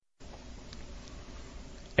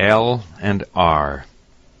L and R.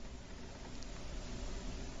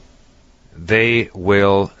 They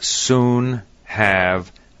will soon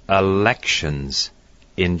have elections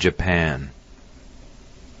in Japan.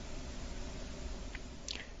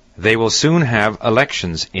 They will soon have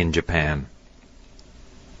elections in Japan.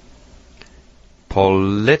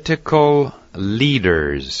 Political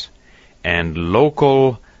leaders and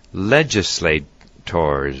local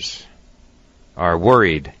legislators are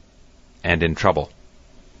worried and in trouble.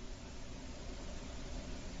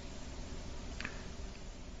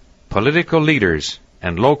 Political leaders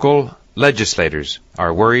and local legislators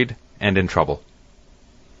are worried and in trouble.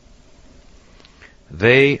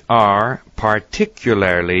 They are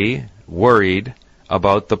particularly worried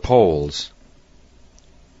about the polls.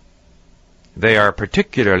 They are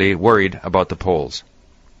particularly worried about the polls.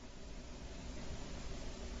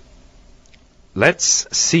 Let's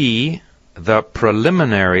see the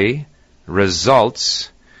preliminary results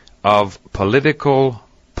of political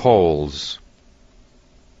polls.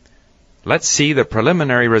 Let's see the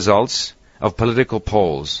preliminary results of political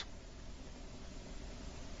polls.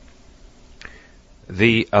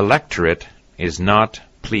 The electorate is not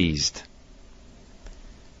pleased.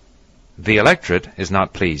 The electorate is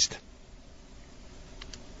not pleased.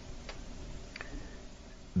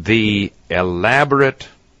 The elaborate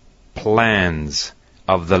plans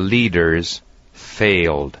of the leaders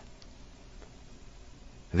failed.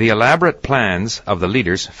 The elaborate plans of the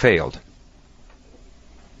leaders failed.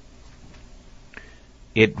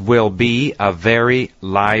 It will be a very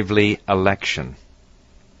lively election.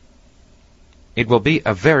 It will be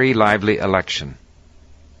a very lively election.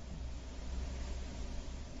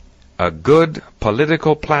 A good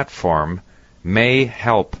political platform may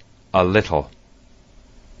help a little.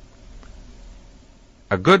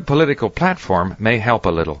 A good political platform may help a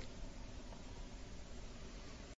little.